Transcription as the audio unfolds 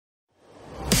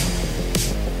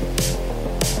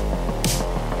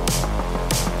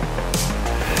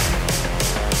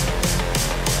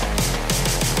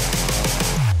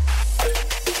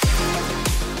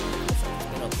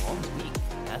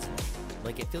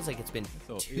feels like it's been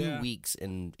 2 weeks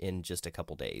in just a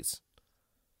couple days.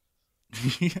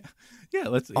 Yeah.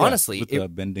 Let's honestly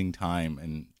with bending time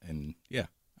and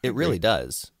it really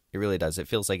does. It really does. It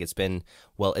feels like it's been,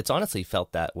 well, it's honestly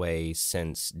felt that way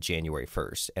since January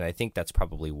 1st. And I think that's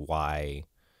probably why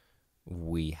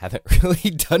we haven't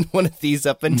really done one of these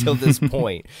up until this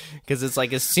point. Because it's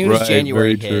like as soon as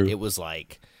January hit, it was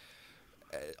like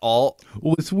all.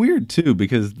 Well, it's weird too,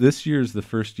 because this year is the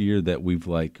first year that we've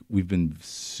been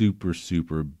super,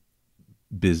 super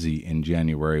busy in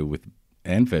January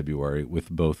and February with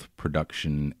both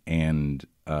production and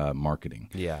marketing.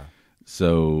 Yeah.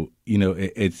 So,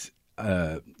 it's,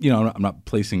 I'm not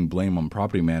placing blame on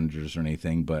property managers or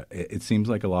anything, but it seems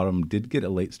like a lot of them did get a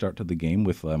late start to the game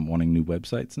with wanting new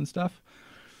websites and stuff.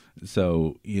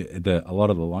 So a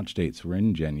lot of the launch dates were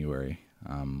in January,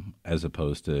 as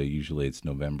opposed to usually it's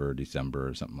November, December,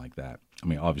 or something like that. I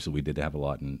mean, obviously we did have a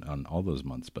lot on all those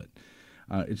months, but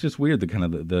it's just weird, the kind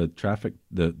of the traffic,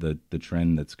 the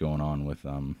trend that's going on with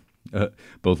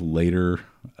both later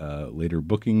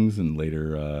bookings and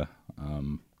later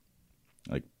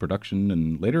like production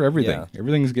and later everything. Yeah.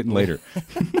 Everything's getting later.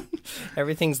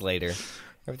 Everything's later.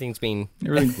 Everything's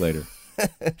later.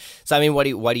 So I mean,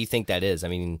 why do you think that is? I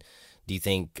mean, do you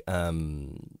think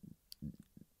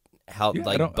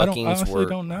bookings were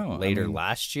later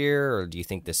last year, or do you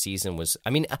think the season was?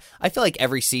 I mean, I feel like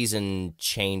every season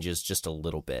changes just a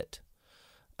little bit.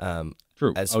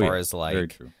 True. As far as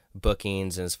like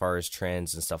bookings and as far as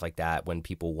trends and stuff like that, when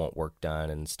people want work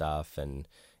done and stuff, and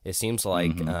it seems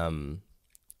like,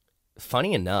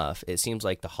 funny enough, it seems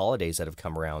like the holidays that have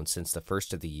come around since the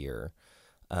first of the year,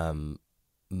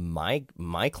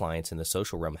 my clients in the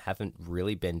social realm haven't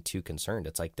really been too concerned.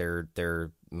 It's like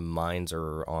their minds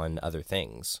are on other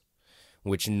things,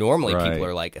 which normally people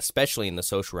are like, especially in the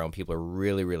social realm, people are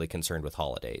really, really concerned with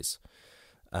holidays.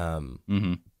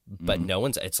 But no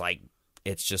one's. It's like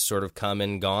it's just sort of come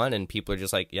and gone, and people are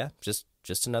just like, yeah,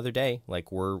 just another day.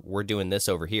 Like we're doing this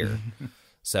over here.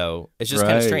 So it's just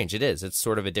kind of strange. It is. It's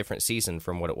sort of a different season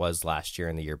from what it was last year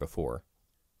and the year before.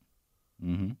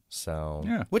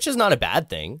 So, which is not a bad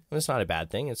thing. It's not a bad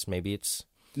thing.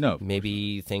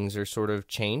 Maybe things are sort of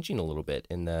changing a little bit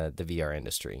in the VR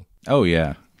industry. Oh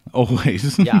yeah,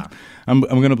 always. Yeah, I'm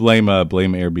gonna blame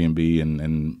Airbnb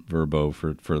and Vrbo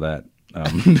for that.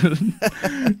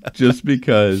 Just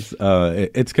because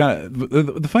it's kind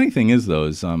of the funny thing is though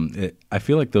is I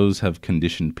feel like those have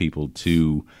conditioned people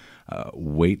to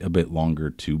wait a bit longer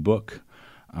to book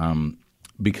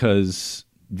because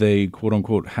they quote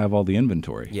unquote have all the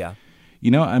inventory. Yeah.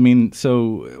 I mean,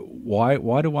 so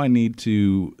why do I need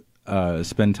to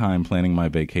spend time planning my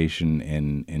vacation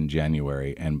in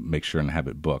January and make sure and have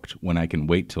it booked when I can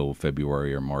wait till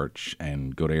February or March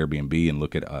and go to Airbnb and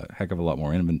look at a heck of a lot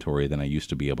more inventory than I used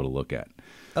to be able to look at?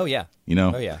 Oh yeah.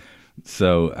 Oh yeah.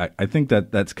 So I think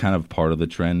that's kind of part of the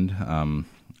trend.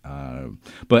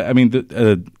 But I mean,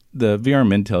 the VR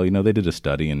Mintel, they did a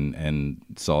study and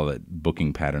saw that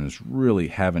booking patterns really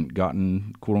haven't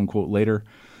gotten quote unquote later.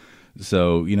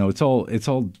 So, it's all I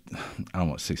don't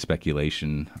want to say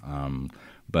speculation,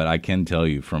 but I can tell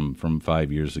you from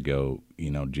 5 years ago,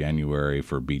 January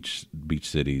for beach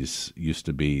cities used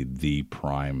to be the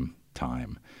prime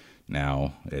time.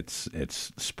 Now it's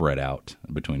spread out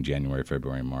between January,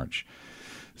 February, and March.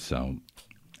 So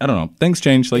I don't know. Things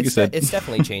change, like you said. It's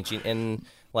definitely changing. And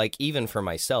like even for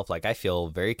myself, like I feel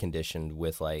very conditioned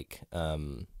with like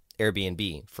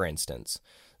Airbnb, for instance.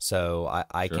 So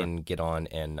I can get on,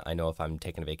 and I know if I'm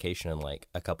taking a vacation in like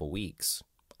a couple weeks,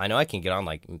 I know I can get on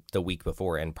like the week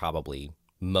before and probably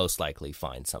most likely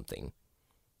find something.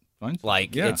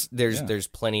 There's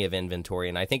plenty of inventory,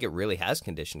 and I think it really has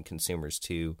conditioned consumers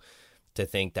to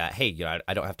think that, hey,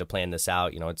 I don't have to plan this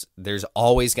out. There's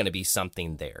always going to be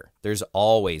something there. There's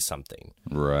always something.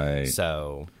 Right.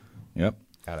 So, yep.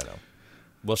 I don't know.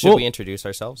 Well, should we introduce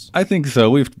ourselves? I think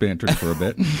so. We've bantered for a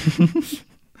bit.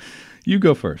 You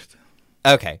go first.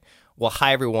 Okay. Well,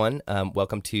 hi, everyone.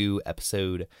 Welcome to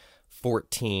episode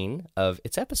 14 of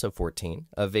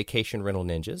Vacation Rental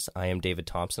Ninjas. I am David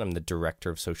Thompson. I'm the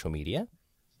director of social media.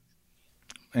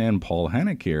 And Paul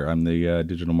Hannock here. I'm the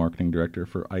digital marketing director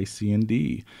for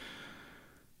IC&D.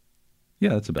 Yeah,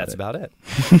 that's about it.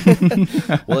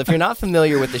 Well, if you're not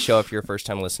familiar with the show, if you're a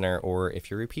first-time listener or if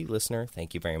you're a repeat listener,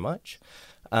 thank you very much.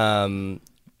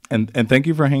 And thank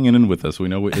you for hanging in with us. We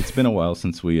know it's been a while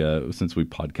since we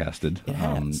podcasted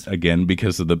again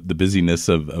because of the busyness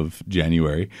of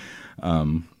January.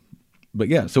 But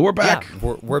yeah, so we're back.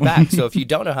 Yeah, we're back. So if you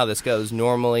don't know how this goes,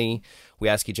 normally we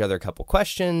ask each other a couple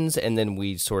questions and then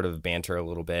we sort of banter a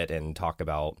little bit and talk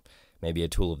about maybe a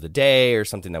tool of the day or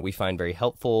something that we find very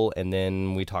helpful. And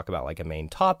then we talk about like a main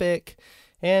topic,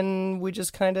 and we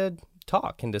just kind of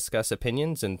talk and discuss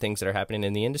opinions and things that are happening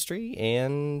in the industry.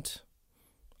 And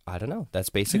I don't know. That's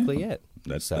basically it.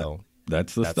 That's the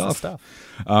stuff. The stuff.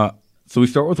 So we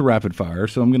start with the rapid fire.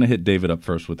 So I'm going to hit David up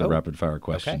first with the rapid fire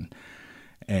question.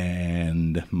 Okay.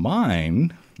 And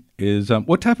mine is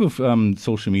what type of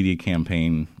social media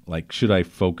campaign should I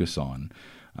focus on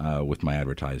with my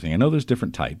advertising? I know there's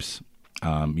different types,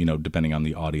 depending on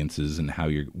the audiences and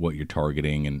what you're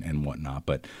targeting and whatnot.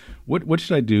 But what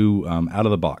should I do out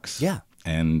of the box? Yeah.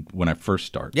 And when I first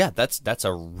start? Yeah, that's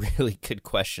a really good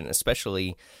question,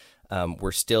 especially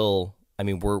we're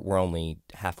only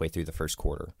halfway through the first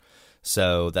quarter.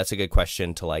 So that's a good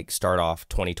question to start off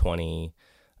 2020,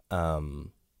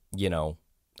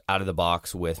 out of the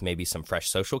box with maybe some fresh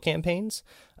social campaigns.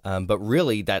 But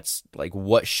really that's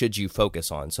what should you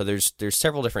focus on? So there's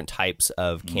several different types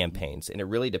of campaigns, and it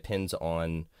really depends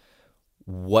on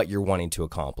what you're wanting to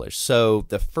accomplish. So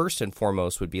the first and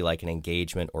foremost would be like an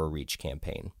engagement or a reach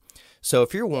campaign. So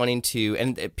if you're wanting to,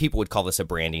 and people would call this a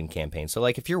branding campaign. So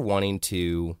if you're wanting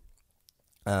to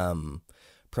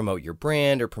promote your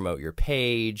brand or promote your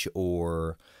page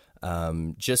or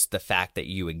just the fact that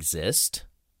you exist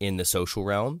in the social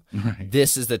realm,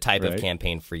 this is the type of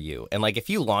campaign for you. And if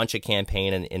you launch a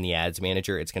campaign in the ads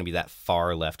manager, it's going to be that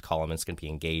far left column. It's going to be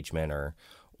engagement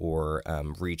or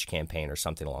reach campaign or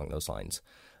something along those lines.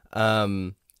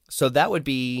 So that would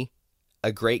be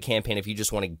a great campaign if you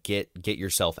just want to get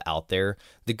yourself out there.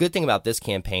 The good thing about this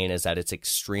campaign is that it's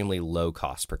extremely low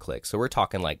cost per click. So we're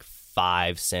talking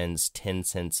 5 cents, 10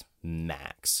 cents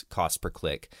max cost per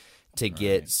click to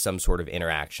get some sort of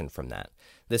interaction from that.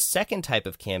 The second type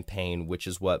of campaign, which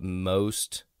is what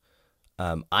most,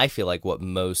 I feel like what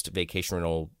most vacation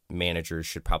rental managers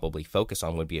should probably focus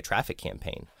on, would be a traffic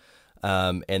campaign.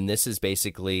 And this is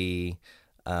basically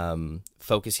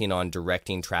focusing on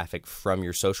directing traffic from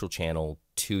your social channel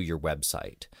to your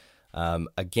website.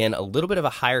 Again, a little bit of a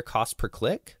higher cost per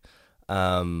click,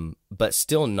 but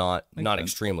still not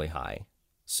extremely high.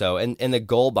 So, and the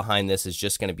goal behind this is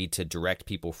just going to be to direct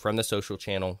people from the social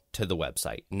channel to the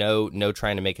website. No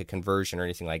trying to make a conversion or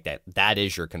anything like that. That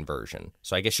is your conversion.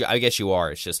 So I guess you are.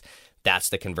 It's just that's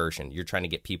the conversion. You're trying to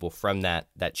get people from that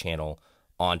channel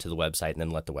onto the website and then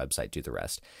let the website do the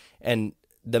rest. And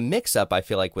the mix up, I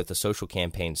feel like, with the social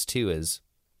campaigns too is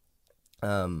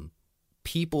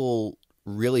people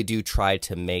really do try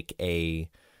to make a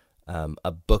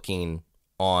booking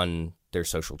on their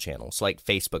social channels. Like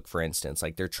Facebook, for instance,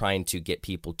 they're trying to get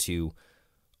people to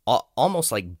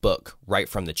almost book right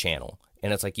from the channel.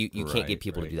 And it's you can't get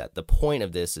people to do that. The point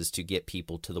of this is to get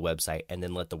people to the website and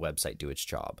then let the website do its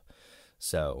job.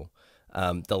 So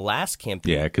the last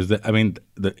campaign... Yeah, because,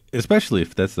 especially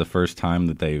if that's the first time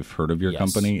that they've heard of your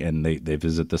company and they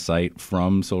visit the site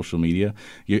from social media,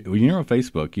 when you're on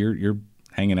Facebook, you're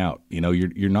hanging out.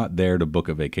 You're not there to book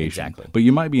a vacation. Exactly. But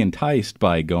you might be enticed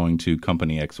by going to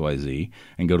company XYZ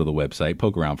and go to the website,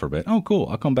 poke around for a bit. Oh, cool.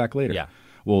 I'll come back later. Yeah.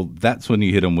 Well, that's when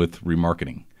you hit them with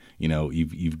remarketing.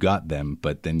 You've got them,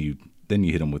 but then you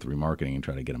hit them with remarketing and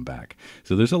try to get them back.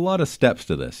 So there's a lot of steps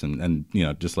to this, and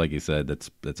just like you said,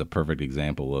 that's a perfect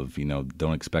example of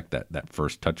don't expect that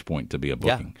first touch point to be a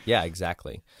booking. Yeah,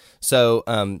 exactly. So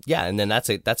and then that's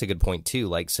a good point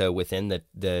too. So within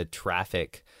the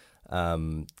traffic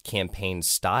campaign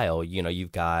style,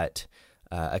 you've got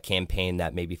a campaign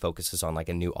that maybe focuses on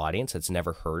a new audience that's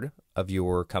never heard of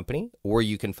your company, or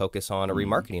you can focus on a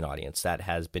remarketing audience that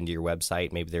has been to your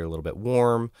website. Maybe they're a little bit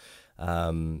warm,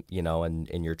 and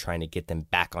you're trying to get them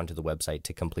back onto the website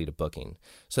to complete a booking.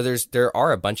 So there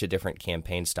are a bunch of different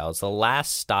campaign styles. The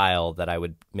last style that I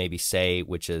would maybe say,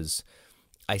 which is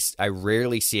I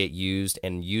rarely see it used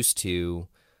and used to,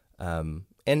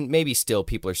 and maybe still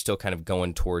people are still kind of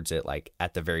going towards it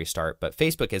at the very start, but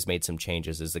Facebook has made some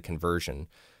changes, is the conversion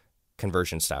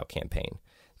style campaign.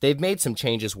 They've made some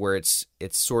changes where it's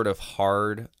sort of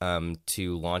hard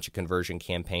to launch a conversion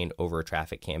campaign over a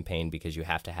traffic campaign because you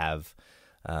have to have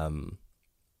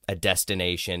a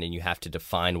destination and you have to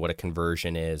define what a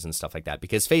conversion is and stuff like that,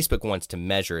 because Facebook wants to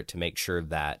measure it to make sure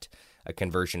that a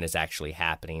conversion is actually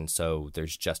happening, so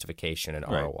there's justification and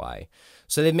ROI.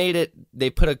 So they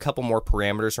put a couple more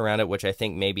parameters around it, which I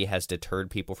think maybe has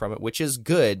deterred people from it, which is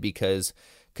good because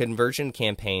conversion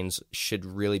campaigns should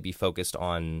really be focused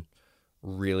on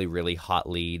really, really hot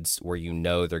leads where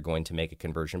they're going to make a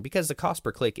conversion, because the cost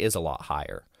per click is a lot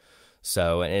higher.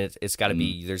 So, and it's got to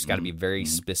be, there's got to be very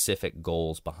specific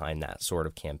goals behind that sort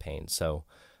of campaign. So,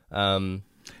 yeah,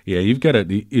 you've got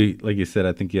to, like you said,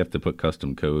 I think you have to put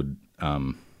custom code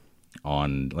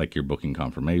on like your booking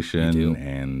confirmation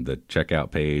and the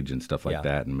checkout page and stuff like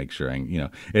that, and make sure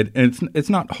it's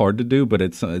not hard to do, but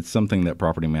it's something that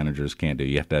property managers can't do.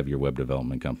 You have to have your web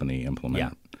development company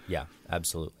implement it. Yeah,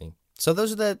 absolutely. So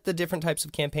those are the different types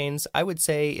of campaigns. I would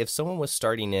say if someone was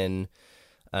starting in,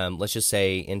 let's just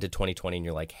say into 2020, and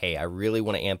you're like, hey, I really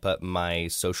want to amp up my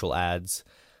social ads,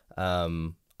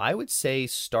 I would say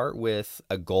start with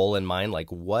a goal in mind. Like,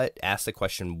 ask the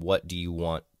question, what do you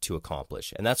want to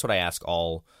accomplish? And that's what I ask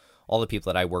all the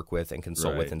people that I work with and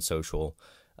consult with in social.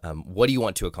 What do you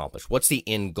want to accomplish? What's the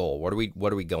end goal? What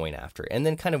are we going after? And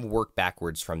then kind of work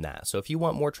backwards from that. So if you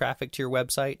want more traffic to your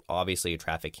website, obviously a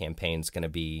traffic campaign is going to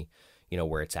be,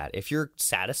 where it's at. If you're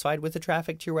satisfied with the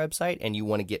traffic to your website and you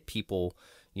want to get people,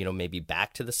 maybe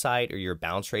back to the site, or your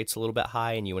bounce rate's a little bit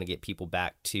high and you want to get people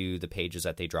back to the pages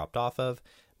that they dropped off of,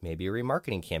 maybe a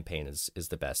remarketing campaign is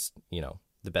the best,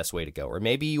 the best way to go. Or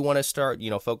maybe you want to start,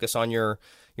 focus on your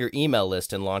email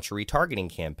list and launch a retargeting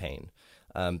campaign.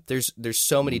 There's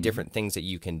so many different things that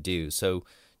you can do. So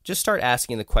just start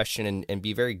asking the question and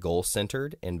be very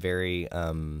goal-centered and very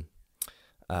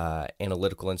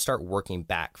analytical, and start working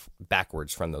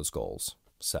backwards from those goals.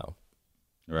 So,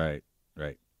 right,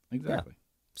 exactly. Yeah.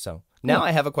 So now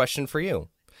I have a question for you.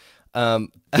 Go.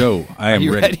 I am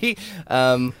ready.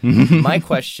 My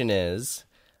question is,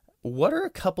 what are a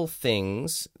couple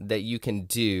things that you can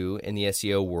do in the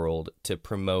SEO world to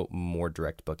promote more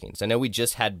direct bookings? I know we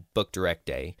just had Book Direct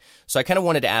Day, so I kind of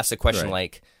wanted to ask a question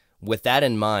like, with that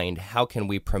in mind, how can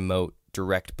we promote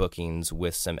direct bookings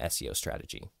with some SEO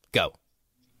strategy? Go.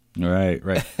 Right.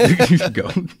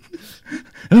 Go.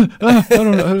 I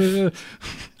don't know.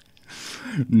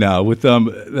 No, with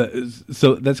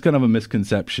so that's kind of a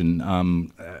misconception,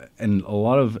 and a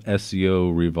lot of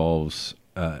SEO revolves.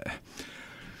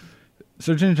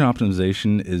 Search engine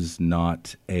optimization is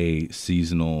not a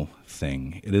seasonal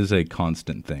thing; it is a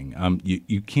constant thing.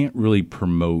 You can't really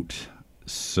promote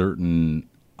certain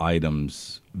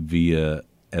items via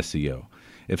SEO.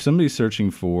 If somebody's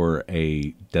searching for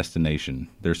a destination,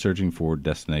 they're searching for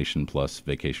destination plus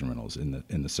vacation rentals in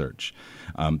the search.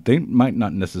 They might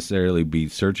not necessarily be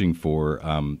searching for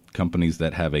companies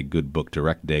that have a good Book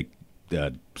Direct Day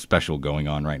special going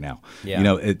on right now.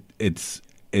 Yeah.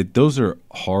 Those are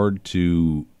hard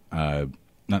to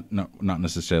not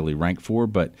necessarily rank for,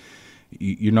 but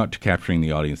you're not capturing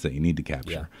the audience that you need to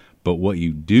capture. Yeah. But what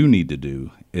you do need to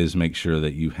do is make sure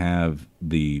that you have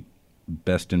the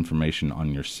best information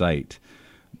on your site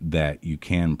that you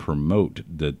can promote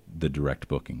the direct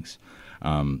bookings.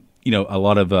 A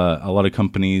lot of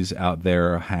companies out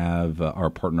there are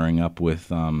partnering up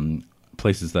with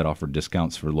places that offer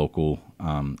discounts for local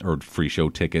or free show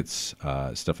tickets,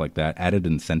 stuff like that, added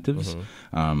incentives,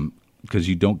 because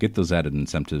you don't get those added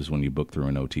incentives when you book through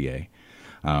an OTA.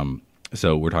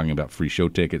 So we're talking about free show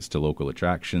tickets to local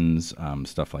attractions,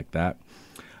 stuff like that.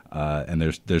 And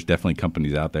there's definitely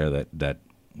companies out there that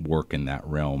work in that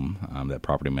realm that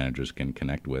property managers can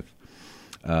connect with.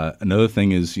 Another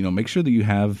thing is, make sure that you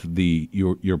have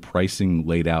your pricing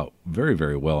laid out very,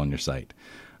 very well on your site.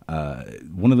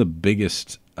 One of the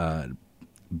biggest, I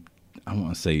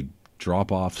want to say,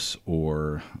 drop-offs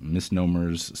or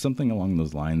misnomers, something along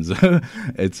those lines.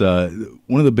 It's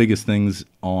one of the biggest things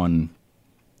on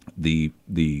the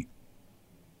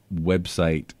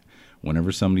website.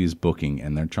 Whenever somebody is booking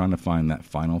and they're trying to find that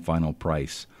final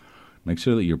price, make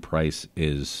sure that your price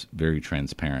is very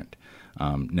transparent.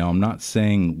 Now, I'm not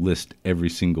saying list every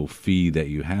single fee that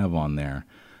you have on there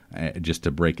just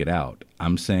to break it out.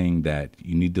 I'm saying that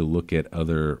you need to look at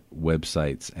other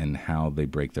websites and how they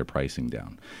break their pricing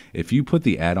down. If you put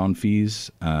the add-on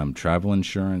fees, travel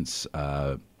insurance,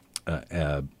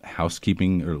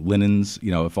 housekeeping or linens,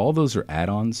 if all those are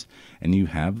add-ons and you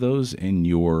have those in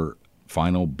your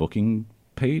final booking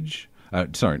page,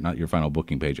 not your final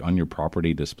booking page, on your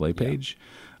property display page,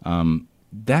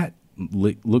 that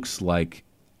looks like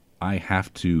I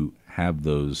have to have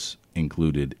those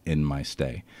included in my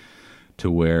stay,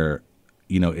 to where,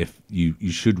 if you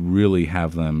should really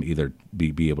have them either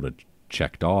be able to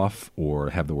checked off or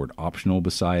have the word optional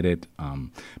beside it.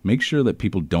 Make sure that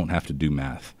people don't have to do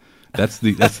math. That's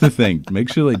the thing.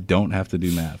 Make sure they don't have to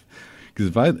do math.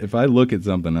 Because if I look at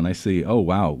something and I see, oh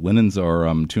wow, linens are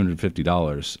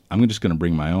 $250, I'm just going to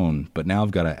bring my own. But now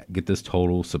I've got to get this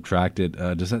total subtracted.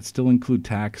 Does that still include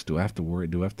tax? Do I have to worry?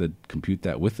 Do I have to compute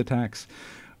that with the tax?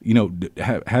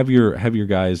 Have your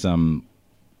guys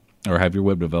or have your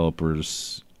web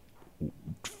developers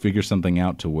figure something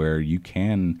out to where you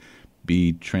can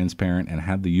be transparent and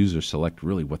have the user select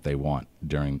really what they want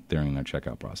during their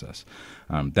checkout process.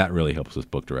 That really helps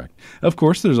with Book Direct. Of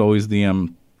course, there's always the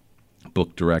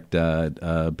book direct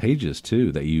pages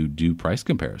too that you do price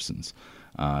comparisons.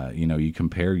 You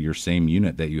compare your same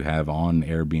unit that you have on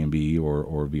Airbnb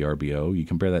or VRBO. You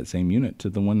compare that same unit to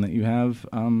the one that you have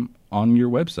on your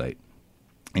website,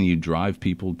 and you drive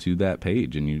people to that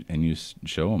page, and you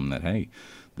show them that, hey,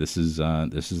 this is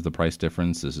the price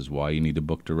difference. This is why you need to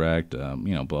book direct. Blah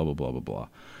blah blah blah blah.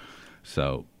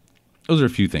 So those are a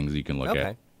few things you can look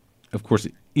at. Of course,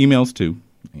 emails too.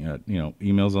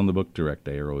 Emails on the book direct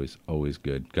day are always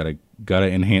good.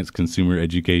 Gotta enhance consumer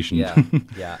education.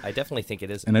 Yeah, I definitely think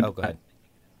it is. Go ahead.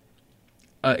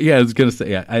 I was gonna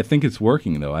say, I think it's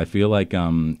working though. I feel like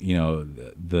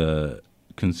the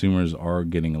consumers are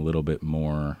getting a little bit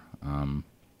more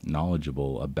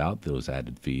knowledgeable about those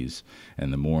added fees,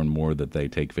 and the more and more that they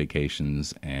take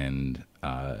vacations, and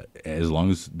as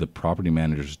long as the property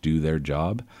managers do their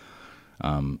job,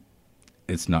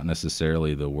 it's not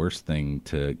necessarily the worst thing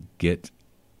to get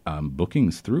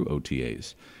bookings through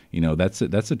OTAs.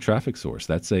 That's a traffic source.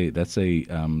 That's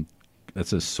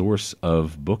a source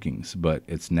of bookings, but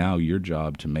it's now your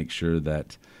job to make sure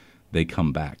that they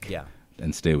come back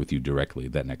and stay with you directly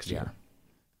that next year.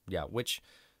 Yeah, which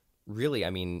really, I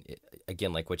mean,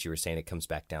 again, like what you were saying, it comes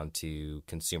back down to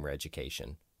consumer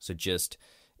education. So just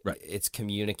it's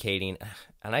communicating,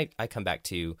 and I come back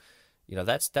to,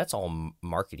 that's all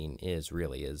marketing is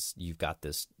you've got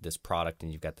this product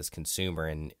and you've got this consumer,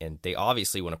 and they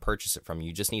obviously want to purchase it from you.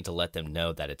 You just need to let them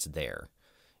know that it's there.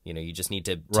 You just need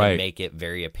to make it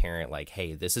very apparent, like,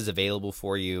 hey, this is available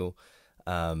for you.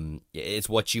 It's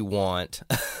what you want.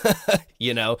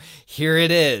 Here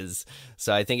it is.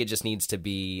 So I think it just needs to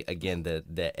be, again,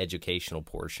 the educational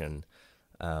portion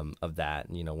of that.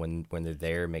 When they're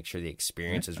there, make sure the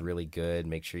experience is really good.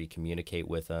 Make sure you communicate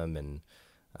with them, and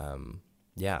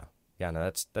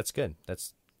that's good.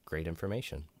 That's great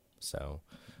information. So,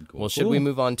 cool. Should we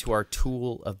move on to our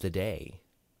tool of the day?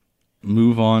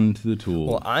 Move on to the tool.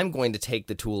 Well, I'm going to take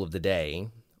the tool of the day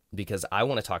because I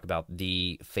want to talk about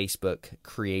the Facebook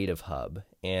Creative Hub,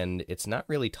 and it's not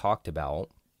really talked about,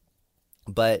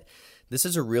 but this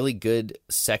is a really good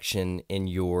section in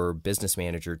your Business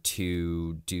Manager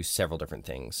to do several different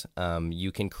things.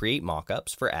 You can create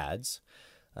mock-ups for ads.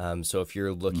 So if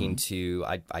you're looking to,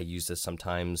 I use this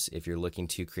sometimes, if you're looking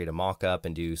to create a mock-up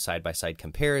and do side-by-side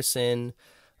comparison,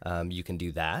 you can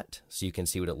do that. So you can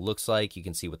see what it looks like. You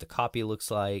can see what the copy looks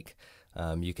like.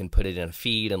 You can put it in a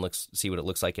feed and see what it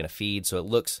looks like in a feed. So it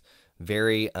looks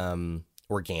very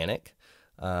organic.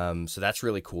 So that's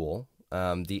really cool.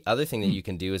 The other thing that you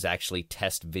can do is actually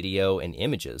test video and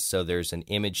images. So there's an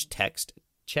image text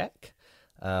check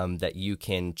that you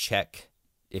can check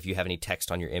if you have any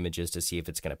text on your images to see if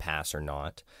it's going to pass or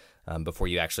not before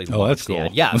you actually launch that's cool. the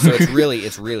ad. Yeah, so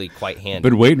it's really quite handy.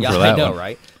 Been waiting for that I know, one.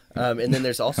 Right? And then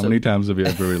there's also... How many times have you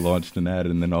ever launched an ad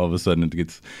and then all of a sudden it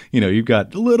gets, you've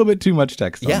got a little bit too much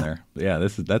text on there. But yeah,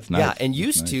 that's nice. Yeah, and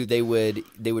used to they would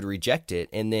reject it,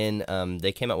 and then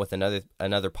they came out with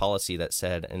another policy that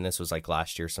said, and this was like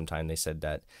last year sometime, they said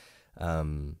that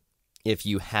if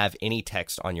you have any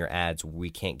text on your ads,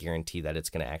 we can't guarantee that it's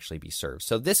going to actually be served.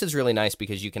 So this is really nice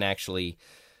because you can actually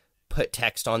put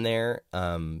text on there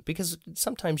because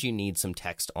sometimes you need some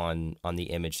text on the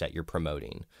image that you're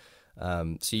promoting.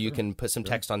 So you can put some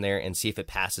text on there and see if it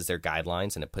passes their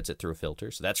guidelines, and it puts it through a filter.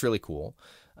 So that's really cool.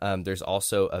 There's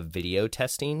also a video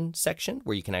testing section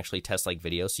where you can actually test like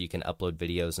videos. So you can upload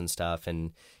videos and stuff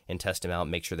and test them out,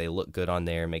 make sure they look good on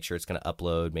there, make sure it's going to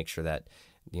upload, make sure that,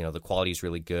 the quality is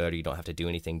really good or you don't have to do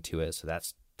anything to it. So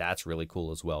that's really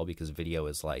cool as well because video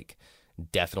is like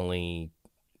definitely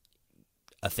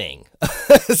a thing.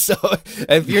 So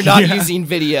if you're not using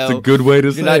video, it's a good way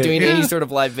to say you're not doing any sort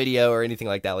of live video or anything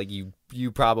like that, like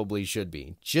you probably should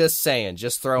be. Just saying,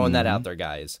 just throwing that out there,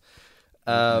 guys.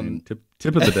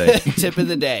 Tip of the day. Tip of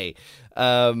the day.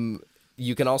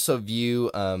 You can also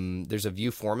view, there's a view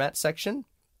format section.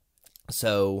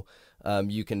 So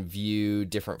you can view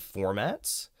different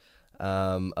formats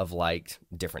of like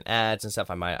different ads and stuff.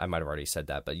 I might have already said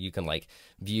that, but you can like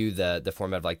view the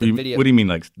format of like the video. What do you mean,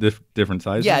 like different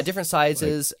sizes? Yeah, different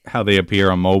sizes. Like how they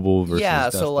appear on mobile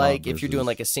versus so like if you're doing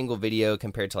like a single video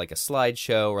compared to like a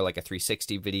slideshow or like a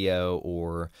 360 video,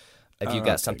 or if you've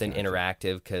got something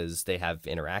interactive because they have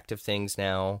interactive things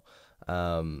now,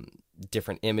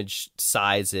 different image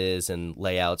sizes and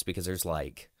layouts because there's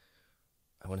like,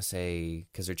 I want to say,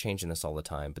 because they're changing this all the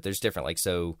time, but there's different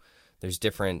there's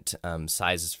different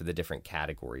sizes for the different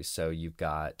categories. So you've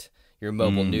got your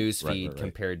mobile news feed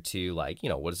compared to like,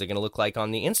 what is it going to look like on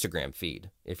the Instagram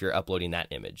feed if you're uploading that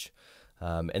image?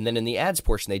 And then in the ads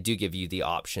portion, they do give you the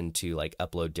option to like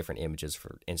upload different images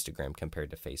for Instagram compared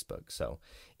to Facebook. So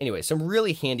anyway, some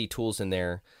really handy tools in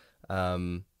there.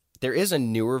 There is a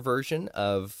newer version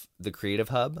of the Creative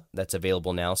Hub that's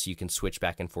available now, so you can switch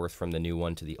back and forth from the new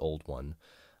one to the old one.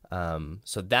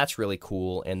 So that's really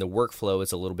cool, and the workflow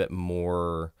is a little bit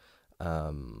more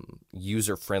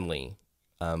user-friendly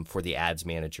for the Ads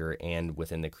Manager and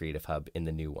within the Creative Hub in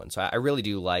the new one. So I really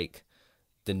do like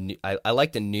the new. I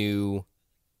like the new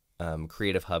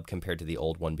Creative Hub compared to the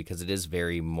old one because it is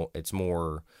it's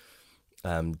more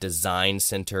design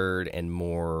centered and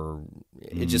more.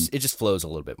 It just flows a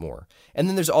little bit more. And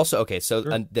then there's also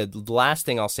the last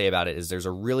thing I'll say about it is there's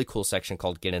a really cool section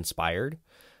called Get Inspired.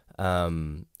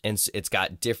 And it's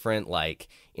got different like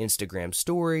Instagram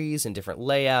stories and different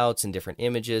layouts and different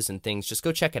images and things. Just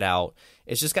go check it out.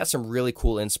 It's just got some really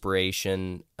cool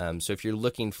inspiration. So if you're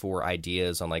looking for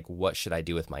ideas on like what should I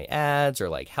do with my ads or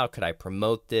like how could I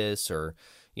promote this or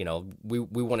we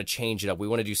want to change it up. We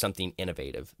want to do something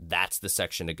innovative. That's the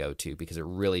section to go to because it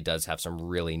really does have some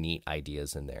really neat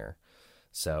ideas in there.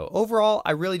 So overall,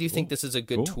 I really do think this is a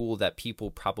good tool that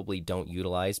people probably don't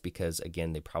utilize because,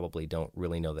 again, they probably don't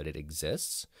really know that it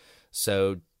exists.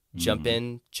 So jump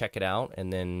in, check it out,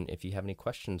 and then if you have any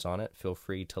questions on it, feel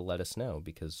free to let us know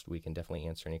because we can definitely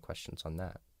answer any questions on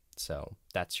that. So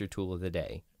that's your tool of the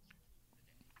day.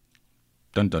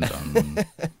 Dun, dun, dun.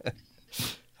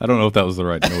 I don't know if that was the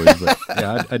right noise, but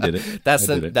yeah, I did it.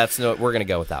 We're gonna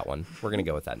go with that one. We're gonna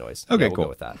go with that noise. Okay, we'll cool. Go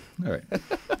with that. All right.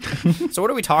 So what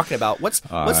are we talking about? What's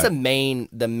the main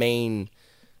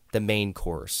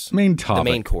course? Main topic.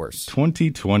 The main course.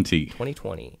 2020.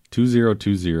 2020.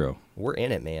 We're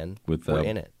in it, man. We're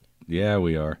in it. Yeah,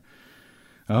 we are.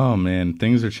 Oh man,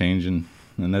 things are changing,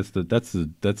 and that's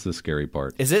the scary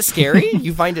part. Is it scary?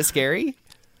 You find it scary?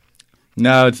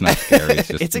 No, it's not scary. It's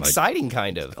just it's exciting,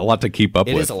 kind of. A lot to keep up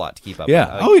with. It is a lot to keep up with.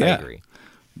 I agree.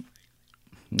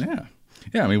 Yeah.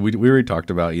 Yeah, I mean, we already talked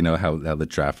about, how the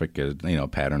traffic,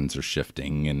 patterns are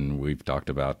shifting, and we've talked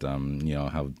about, how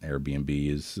Airbnb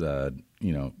is,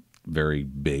 very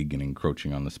big and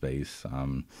encroaching on the space.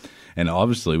 And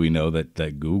obviously we know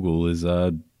that Google is,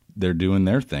 they're doing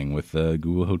their thing with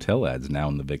Google Hotel Ads now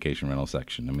in the vacation rental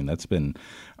section. I mean, that's been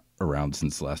around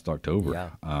since last October.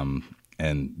 Yeah.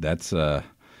 And that's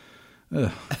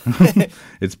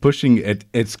it's pushing it.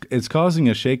 It's causing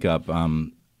a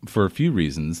shakeup for a few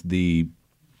reasons.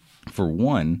 For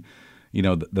one,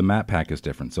 the map pack is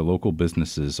different, so local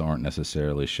businesses aren't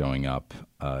necessarily showing up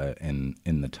in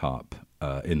the top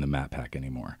in the map pack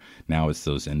anymore. Now it's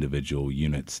those individual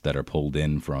units that are pulled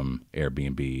in from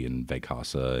Airbnb and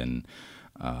Vacasa and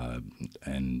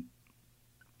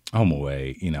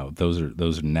HomeAway.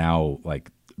 Those are now like.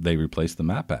 They replaced the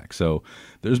map pack. So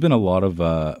there's been a lot of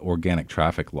organic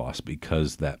traffic loss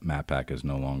because that map pack is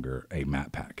no longer a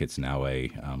map pack. It's now a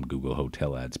Google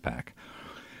Hotel Ads pack.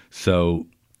 So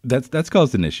that's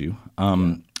caused an issue.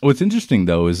 What's interesting,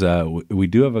 though, is we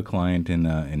do have a client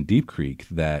in Deep Creek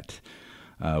that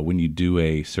when you do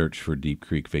a search for Deep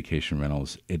Creek vacation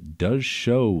rentals, it does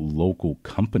show local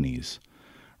companies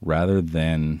rather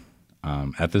than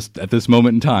at this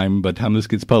moment in time. By the time this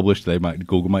gets published,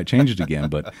 Google might change it again.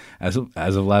 But as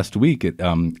of last week, it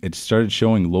started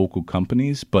showing local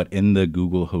companies, but in the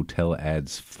Google Hotel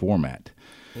Ads format.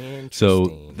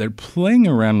 So they're playing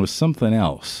around with something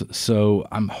else. So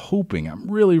I'm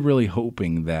really, really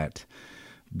hoping that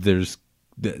there's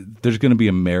going to be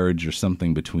a marriage or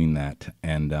something between that,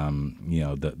 and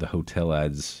the hotel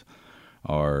ads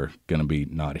are going to be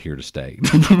not here to stay.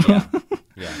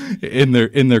 Yeah. in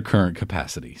their current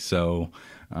capacity. So,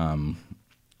 but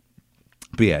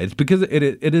yeah, it's because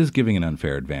it is giving an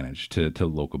unfair advantage to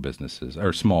local businesses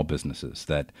or small businesses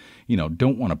that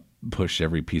don't want to push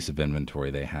every piece of inventory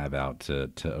they have out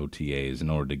to OTAs in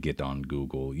order to get on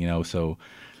Google. So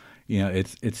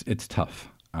it's tough.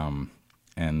 That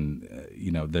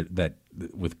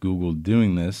with Google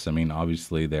doing this, I mean,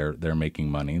 obviously they're making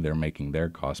money. They're making their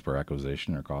cost per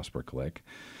acquisition or cost per click.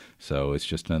 So it's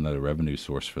just another revenue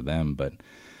source for them, but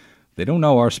they don't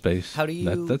know our space.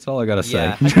 That's all I got to say.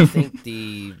 How do you think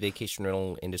the vacation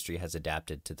rental industry has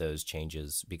adapted to those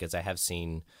changes? Because I have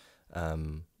seen a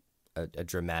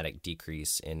dramatic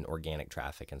decrease in organic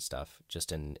traffic and stuff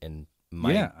just in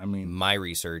my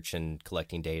research and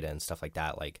collecting data and stuff like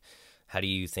that. Like, how do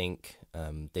you think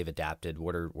they've adapted?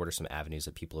 What are some avenues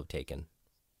that people have taken?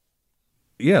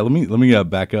 Yeah, let me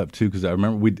back up too, because I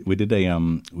remember we did a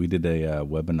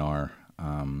webinar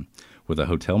with a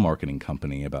hotel marketing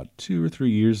company about 2 or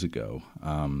 3 years ago,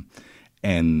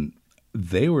 and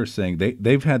they were saying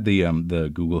they've had the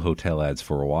Google Hotel Ads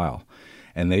for a while,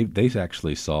 and they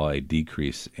actually saw a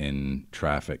decrease in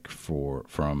traffic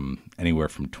from anywhere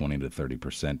from 20 to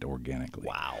 30% organically.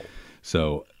 Wow.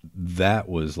 So that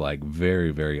was like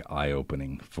very, very eye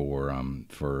opening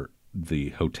for the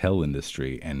hotel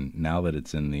industry. And now that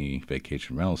it's in the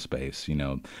vacation rental space,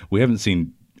 we haven't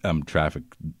seen traffic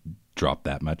drop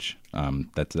that much.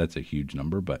 That's a huge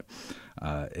number, but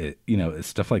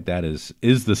stuff like that is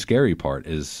the scary part.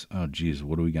 Is, oh geez,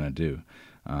 what are we gonna do?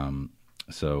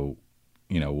 So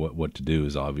what to do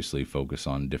is obviously focus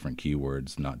on different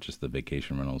keywords, not just the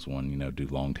vacation rentals one. Do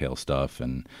long tail stuff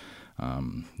and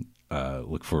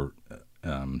look for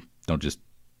don't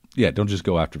just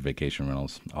go after vacation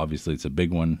rentals. Obviously, it's a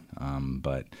big one,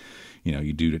 but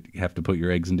you do have to put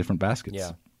your eggs in different baskets.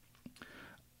 Yeah.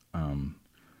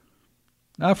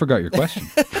 I forgot your question.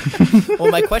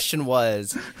 Well, my question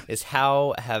is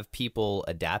how have people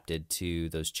adapted to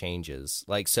those changes?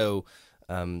 Like, so,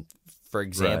 for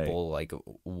example, Right. like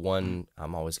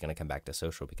I'm always going to come back to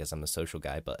social because I'm the social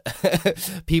guy, but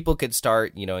people could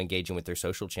start, engaging with their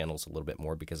social channels a little bit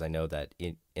more, because I know that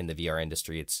in the VR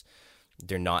industry,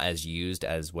 they're not as used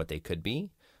as what they could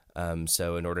be.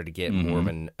 So in order to get more of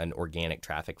an organic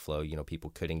traffic flow, people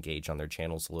could engage on their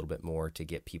channels a little bit more to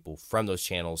get people from those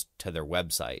channels to their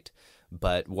website.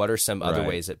 But what are some other Right.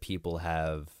 ways that people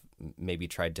have maybe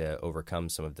tried to overcome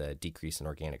some of the decrease in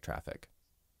organic traffic?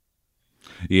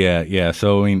 Yeah.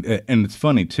 So and it's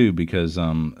funny too, because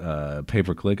pay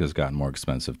per click has gotten more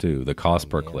expensive too. The cost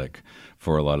per click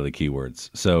for a lot of the keywords.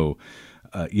 So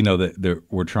that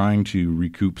we're trying to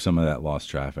recoup some of that lost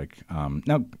traffic.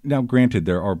 Now, granted,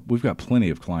 we've got plenty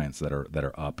of clients that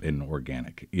are up in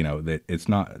organic. That it's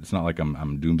not like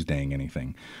I'm doomsdaying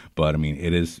anything, but I mean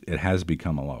it has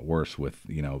become a lot worse with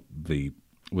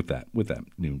with that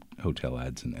new hotel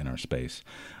ads in our space.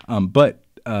 But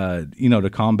to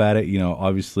combat it,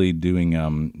 obviously doing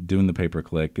the pay per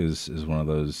click is one of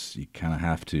those you kind of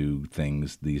have to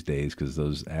things these days, because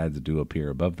those ads do appear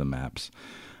above the maps.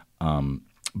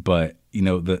 But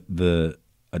the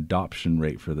adoption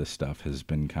rate for this stuff has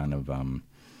been kind of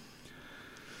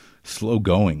slow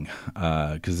going,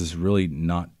 because there's really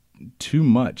not too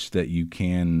much that you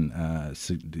can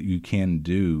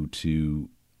do to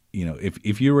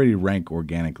if you already rank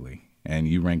organically and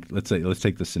you rank, let's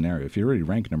take this scenario, if you already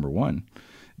rank number one,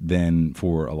 then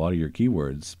for a lot of your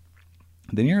keywords,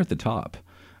 then you're at the top.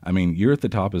 I mean, you're at the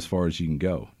top as far as you can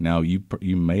go. Now, you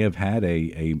may have had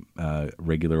a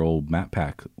regular old map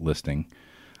pack listing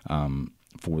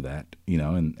for that,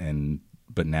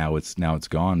 but now it's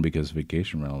gone, because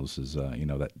vacation rentals is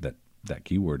that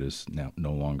keyword is now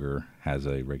no longer has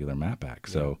a regular map pack.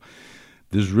 Yeah. So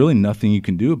there's really nothing you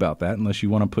can do about that unless you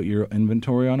want to put your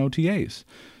inventory on OTAs.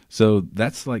 So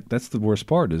that's the worst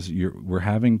part, is we're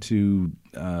having to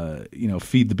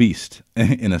feed the beast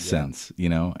in a sense,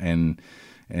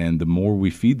 and the more we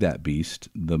feed that beast,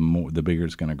 the bigger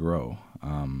it's going to grow.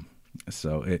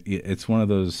 So it's one of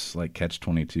those like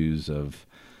catch-22s of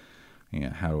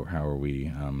how are we,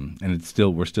 and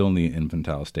we're still in the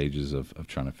infantile stages of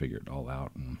trying to figure it all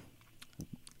out and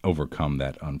overcome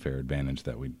that unfair advantage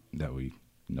that we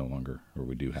no longer, or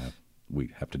we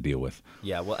have to deal with.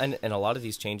 Yeah, well, and a lot of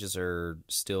these changes are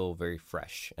still very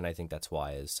fresh, and I think that's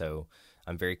why. So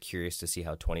I'm very curious to see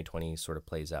how 2020 sort of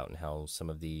plays out and how some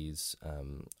of these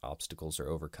obstacles are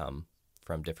overcome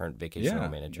from different vacation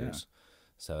rental managers. Yeah.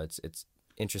 So it's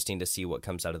interesting to see what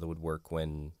comes out of the woodwork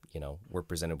when we're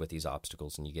presented with these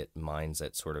obstacles, and you get minds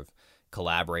that sort of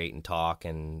collaborate and talk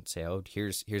and say, "Oh,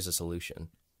 here's a solution."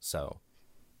 So,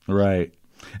 right,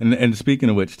 and speaking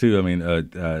of which, too, I mean,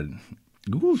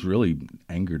 Google's really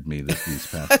angered me these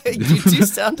past you do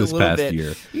sound this a little past bit,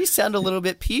 year. You sound a little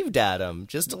bit peeved at them,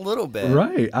 just a little bit.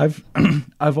 Right.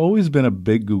 I've always been a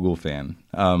big Google fan.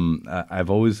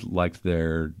 I've always liked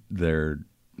their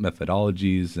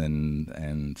methodologies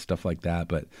and stuff like that.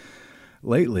 But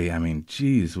lately, I mean,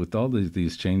 geez, with all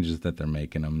these changes that they're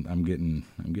making, I'm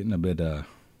getting a bit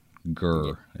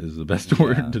is the best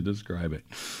word to describe it.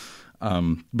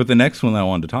 But the next one I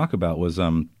wanted to talk about was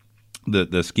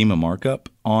the schema markup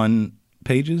on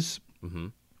pages. Mm-hmm.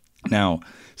 Now,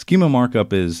 schema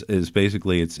markup is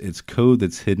basically it's code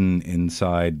that's hidden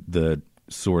inside the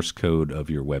source code of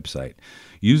your website.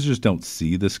 Users don't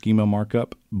see the schema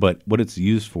markup, but what it's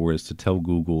used for is to tell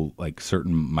Google like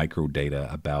certain micro data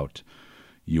about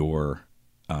your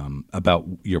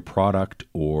product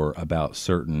or about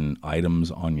certain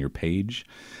items on your page.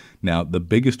 Now, the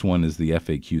biggest one is the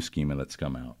FAQ schema that's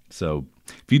come out. So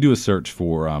if you do a search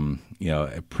for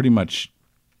pretty much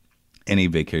any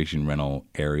vacation rental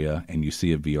area and you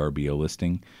see a VRBO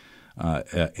listing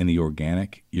in the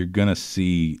organic, you're going to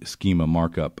see schema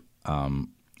markup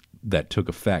that took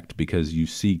effect, because you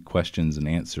see questions and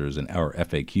answers and our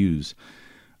FAQs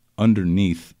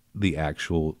underneath the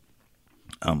actual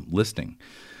listing.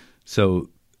 So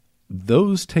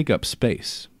those take up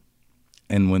space.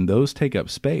 And when those take up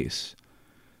space,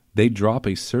 they drop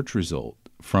a search result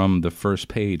from the first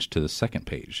page to the second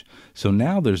page. So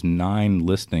now there's 9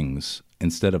 listings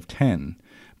instead of 10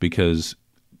 because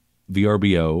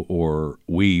VRBO or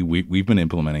we've been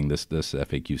implementing this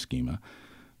FAQ schema.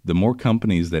 The more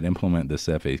companies that implement this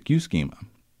FAQ schema,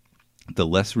 the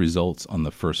less results on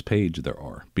the first page there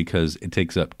are because it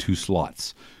takes up 2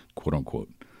 slots, quote unquote.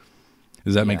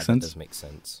 Does that make sense? That does make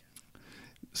sense.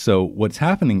 So what's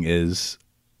happening is,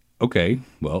 okay,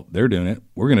 well, they're doing it.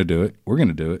 We're going to do it. We're going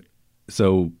to do it.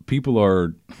 So people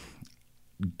are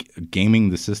gaming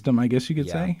the system, I guess you could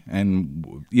say.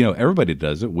 And, everybody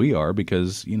does it. We are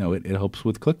because, it helps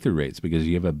with click-through rates because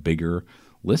you have a bigger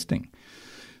listing.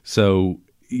 So,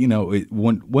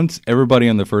 once everybody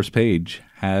on the first page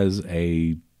has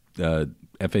a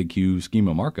FAQ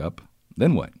schema markup,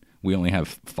 then what? We only have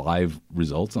 5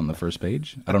 results on the first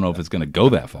page. I don't know if it's going to go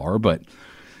that far, but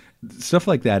stuff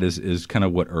like that is kind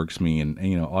of what irks me.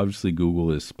 And obviously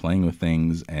Google is playing with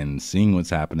things and seeing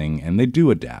what's happening, and they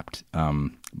do adapt.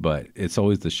 But it's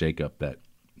always the shakeup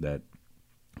that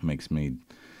makes me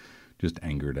just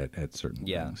angered at certain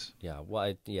things. Yeah.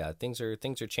 Well, things are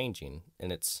changing,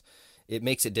 and it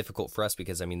makes it difficult for us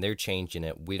because they're changing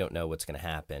it. We don't know what's going to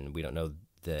happen. We don't know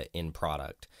the end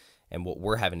product, and what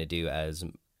we're having to do as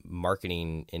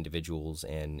marketing individuals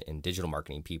and digital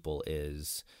marketing people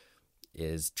is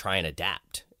try and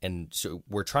adapt. And so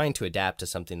we're trying to adapt to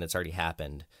something that's already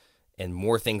happened, and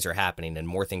more things are happening and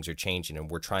more things are changing, and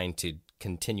we're trying to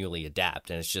continually adapt.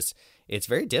 And it's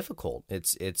very difficult.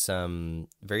 It's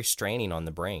very straining on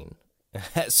the brain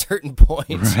at certain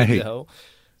points, Right.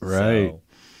 Right. So.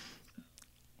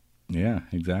 Yeah,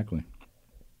 exactly.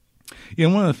 Yeah,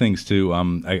 one of the things too,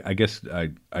 I guess I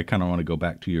kind of want to go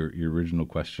back to your original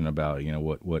question about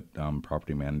what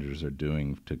property managers are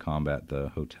doing to combat the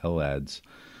hotel ads.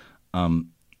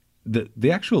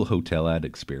 The actual hotel ad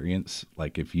experience,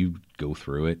 like if you go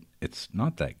through it, it's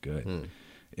not that good.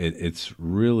 It's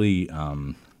really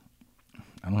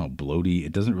I don't know, bloaty.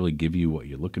 It doesn't really give you what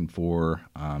you're looking for.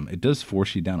 It does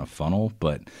force you down a funnel,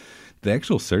 but the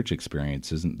actual search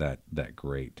experience isn't that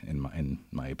great in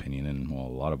my opinion, and a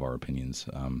lot of our opinions.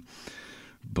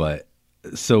 But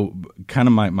so kind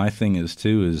of my thing is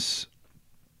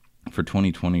for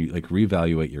 2020, like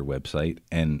reevaluate your website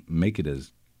and make it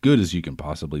as good as you can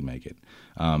possibly make it.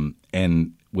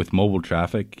 And with mobile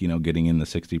traffic, getting in the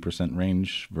 60%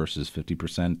 range versus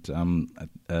 50%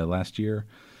 last year,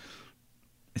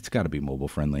 it's got to be mobile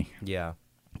friendly. Yeah.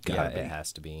 Gotta be. It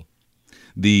has to be.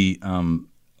 The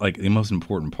the most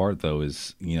important part though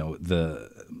is the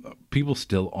people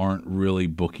still aren't really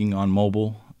booking on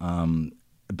mobile,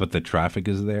 but the traffic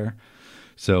is there.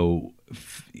 So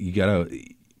you gotta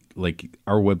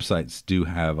our websites do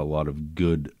have a lot of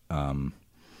good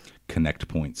connect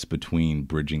points between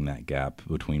bridging that gap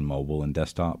between mobile and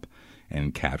desktop,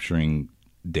 and capturing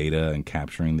data and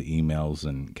capturing the emails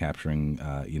and capturing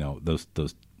those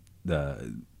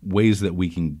the ways that we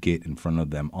can get in front of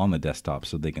them on the desktop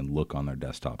so they can look on their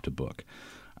desktop to book.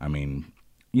 A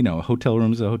hotel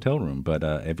room is a hotel room, but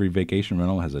every vacation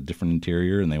rental has a different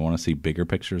interior, and they want to see bigger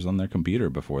pictures on their computer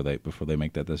before they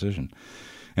make that decision.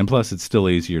 And plus, it's still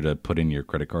easier to put in your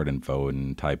credit card info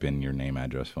and type in your name,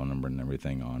 address, phone number, and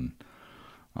everything on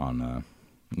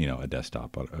a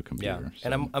desktop, a computer.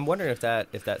 Yeah, and I'm wondering if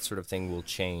that sort of thing will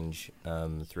change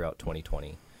throughout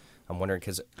 2020. I'm wondering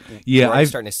because I'm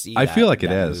starting to see. I feel like it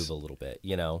has move a little bit.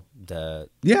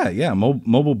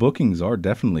 Mobile bookings are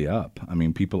definitely up.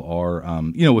 People are,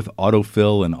 with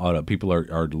autofill and people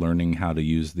are learning how to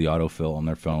use the autofill on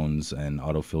their phones and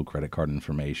autofill credit card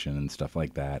information and stuff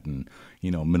like that. And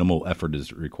minimal effort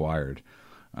is required.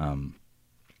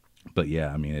 But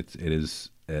yeah, it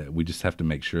is. We just have to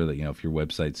make sure that if your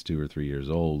website's 2 or 3 years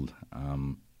old,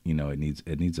 it needs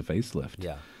a facelift.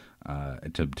 Yeah.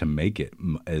 To make it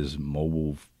as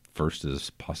mobile first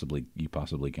as you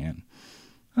possibly can.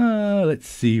 Let's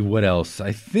see what else.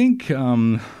 I think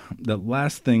the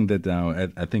last thing that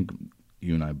I think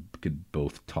you and I could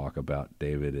both talk about,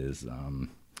 David, is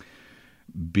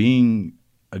being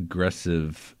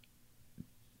aggressive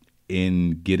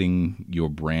in getting your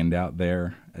brand out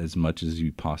there as much as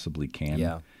you possibly can.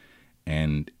 Yeah.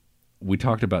 And we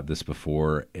talked about this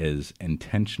before, is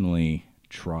intentionally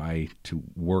try to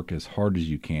work as hard as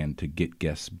you can to get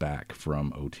guests back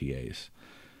from OTAs.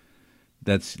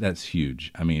 That's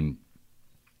huge.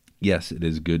 Yes, it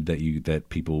is good that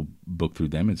people book through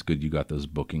them. It's good you got those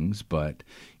bookings, but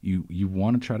you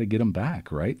want to try to get them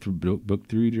back, right? Book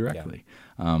through you directly.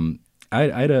 Yeah. I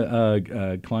had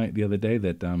a client the other day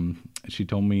that she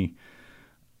told me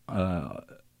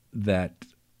that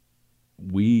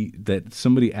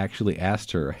somebody actually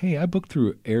asked her, "Hey, I booked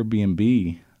through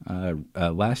Airbnb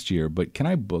last year, but can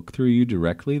I book through you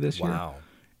directly this year?" Wow.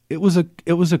 It was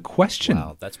a question.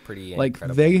 Wow, that's pretty Like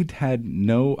incredible. they had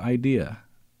no idea,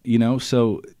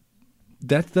 So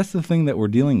that's the thing that we're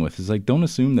dealing with is like, don't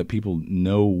assume that people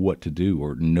know what to do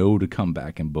or know to come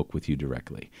back and book with you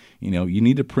directly. You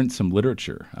need to print some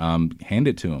literature, hand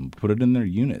it to them, put it in their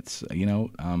units,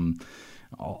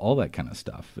 all that kind of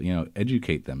stuff.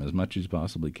 Educate them as much as you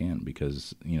possibly can,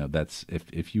 because that's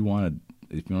if you want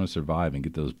to survive and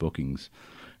get those bookings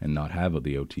and not have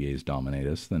the OTAs dominate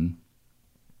us, then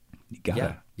you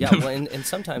gotta. Yeah. Well, and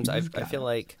sometimes I feel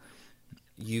like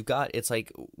it's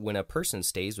like when a person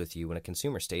stays with you, when a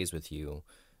consumer stays with you,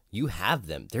 you have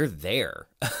them. They're there.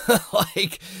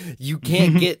 Like you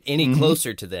can't get any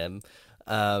closer to them,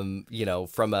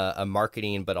 from a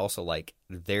marketing, but also like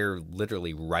they're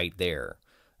literally right there.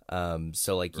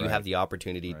 So like you have the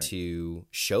opportunity to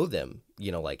show them,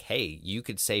 like, hey, you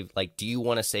could save, like, do you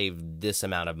want to save this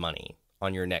amount of money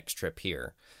on your next trip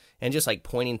here? And just like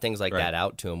pointing things like that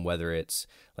out to them, whether it's,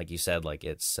 like you said, like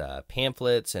it's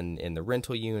pamphlets and in the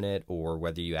rental unit, or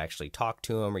whether you actually talk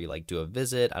to them or you like do a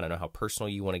visit. I don't know how personal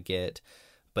you want to get,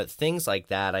 but things like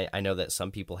that. I know that some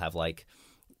people have like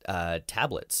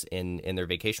tablets in their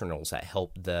vacation rentals that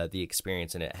help the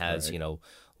experience, and it has,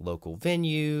 local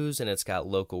venues, and it's got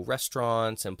local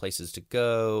restaurants and places to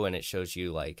go, and it shows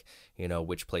you like,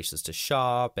 which places to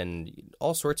shop and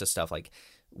all sorts of stuff. Like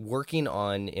working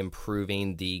on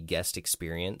improving the guest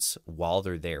experience while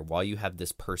they're there, while you have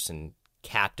this person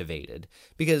captivated,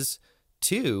 because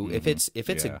too, if it's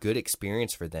a good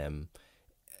experience for them,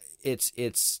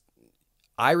 it's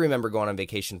I remember going on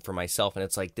vacation for myself, and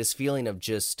it's like this feeling of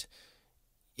just,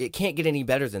 it can't get any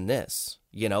better than this,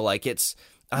 like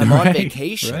I'm on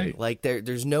vacation, like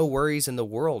there's no worries in the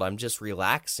world. I'm just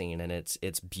relaxing, and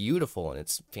it's beautiful and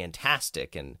it's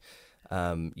fantastic. And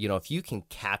if you can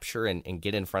capture and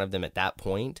get in front of them at that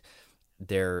point, I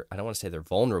don't want to say they're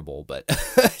vulnerable, but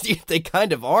they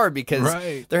kind of are,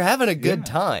 because they're having a good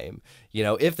time.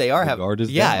 If they are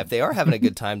if they are having a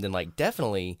good time, then like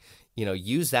definitely,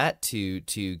 use that to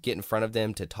get in front of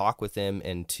them, to talk with them,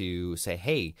 and to say,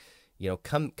 hey,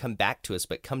 come back to us,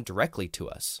 but come directly to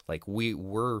us. Like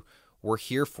we're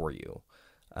here for you.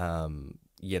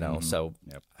 So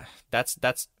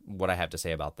that's what I have to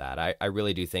say about that. I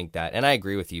really do think that, and I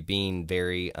agree with you, being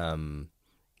very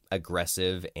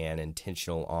aggressive and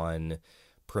intentional on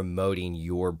promoting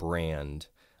your brand,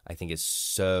 I think is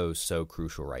so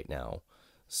crucial right now.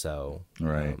 So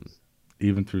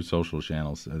even through social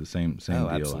channels, the same deal.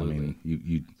 Absolutely. I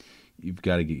mean, you've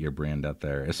got to get your brand out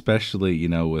there, especially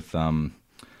with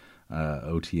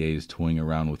OTAs toying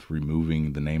around with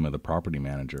removing the name of the property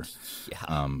manager.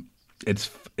 Yeah.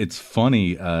 It's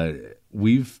funny.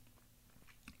 We've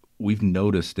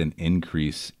noticed an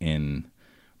increase in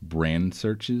brand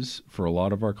searches for a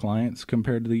lot of our clients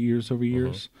compared to the years over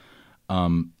years,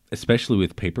 especially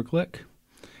with pay-per-click.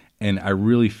 And I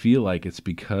really feel like it's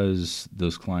because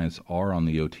those clients are on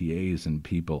the OTAs and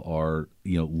people are,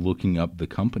 looking up the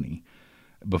company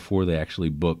before they actually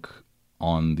book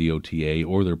on the OTA,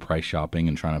 or they're price shopping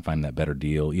and trying to find that better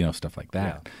deal, stuff like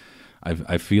that. Yeah.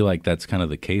 I feel like that's kind of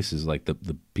the case, is like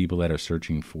the people that are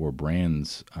searching for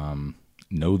brands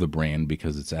know the brand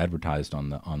because it's advertised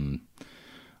on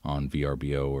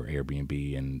VRBO or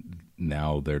Airbnb, and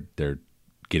now they're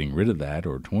getting rid of that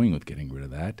or toying with getting rid of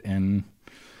that, and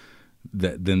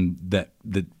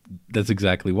that's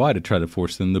exactly why, to try to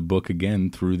force them to book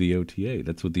again through the OTA.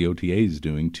 That's what the OTA is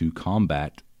doing to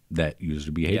combat that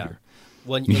user behavior. Yeah.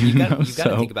 Well, you got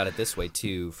to think about it this way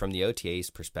too, from the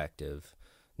OTA's perspective.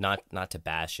 Not to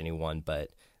bash anyone, but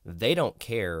they don't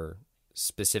care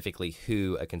specifically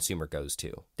who a consumer goes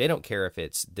to. They don't care if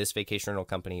it's this vacation rental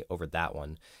company over that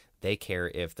one. They care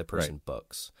if the person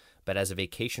books. But as a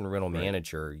vacation rental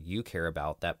manager, you care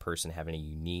about that person having a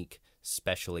unique,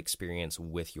 special experience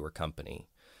with your company.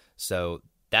 So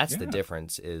that's the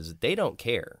difference, is they don't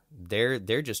care. They're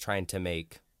just trying to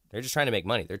make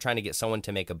money. They're trying to get someone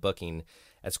to make a booking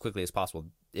as quickly as possible.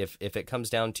 If it comes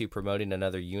down to promoting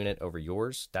another unit over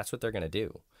yours, that's what they're going to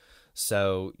do.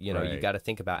 So, you got to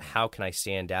think about, how can I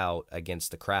stand out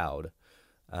against the crowd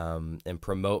and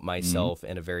promote myself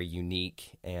in a very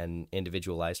unique and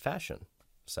individualized fashion.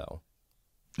 So,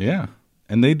 yeah.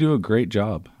 And they do a great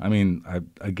job. I mean,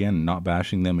 again, not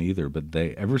bashing them either, but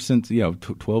they, ever since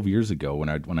 12 years ago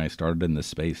when I started in this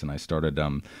space, and I started,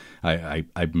 I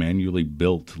manually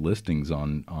built listings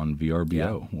on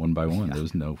VRBO one by one. There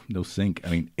was no sync. I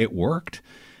mean, it worked,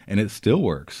 and it still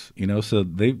works. So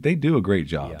they do a great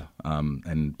job.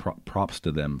 And props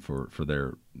to them for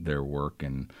their work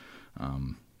and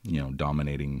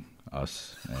dominating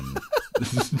us. And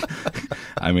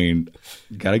I mean,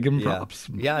 gotta give them props.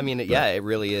 Yeah, I mean, it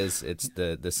really is. It's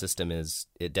the system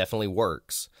it definitely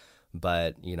works.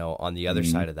 But on the other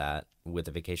side of that, with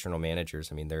the vacation rental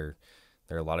managers, I mean, there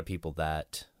are a lot of people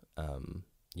that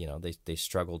they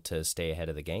struggle to stay ahead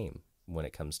of the game when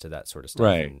it comes to that sort of stuff.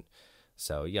 Right. And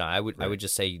so I would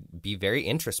just say be very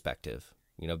introspective.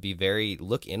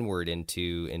 Look inward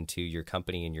into your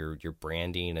company and your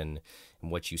branding and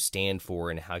what you stand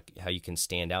for and how you can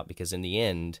stand out, because in the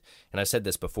end, and I said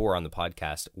this before on the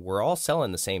podcast, we're all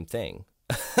selling the same thing.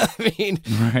 I mean,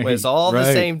 it's all the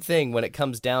same thing when it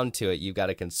comes down to it. You've got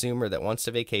a consumer that wants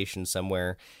to vacation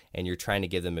somewhere and you're trying to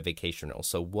give them a vacation rental.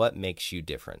 So what makes you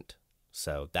different?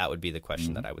 So that would be the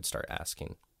question that I would start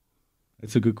asking.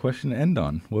 It's a good question to end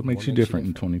on. What makes you different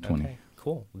in 2020? Okay,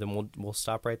 cool. Then we'll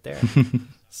stop right there.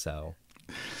 So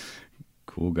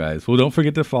cool, guys. Well, don't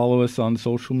forget to follow us on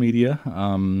social media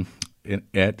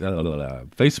at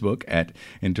Facebook at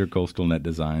Intercoastal Net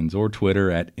Designs or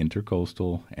Twitter at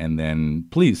Intercoastal. And then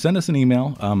please send us an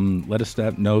email. Let us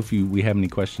know if we have any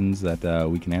questions that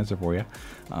we can answer for you.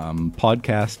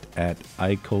 Podcast at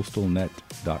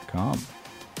icoastalnet.com.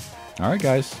 All right,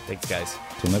 guys. Thanks, guys.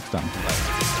 Till next time.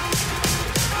 Bye.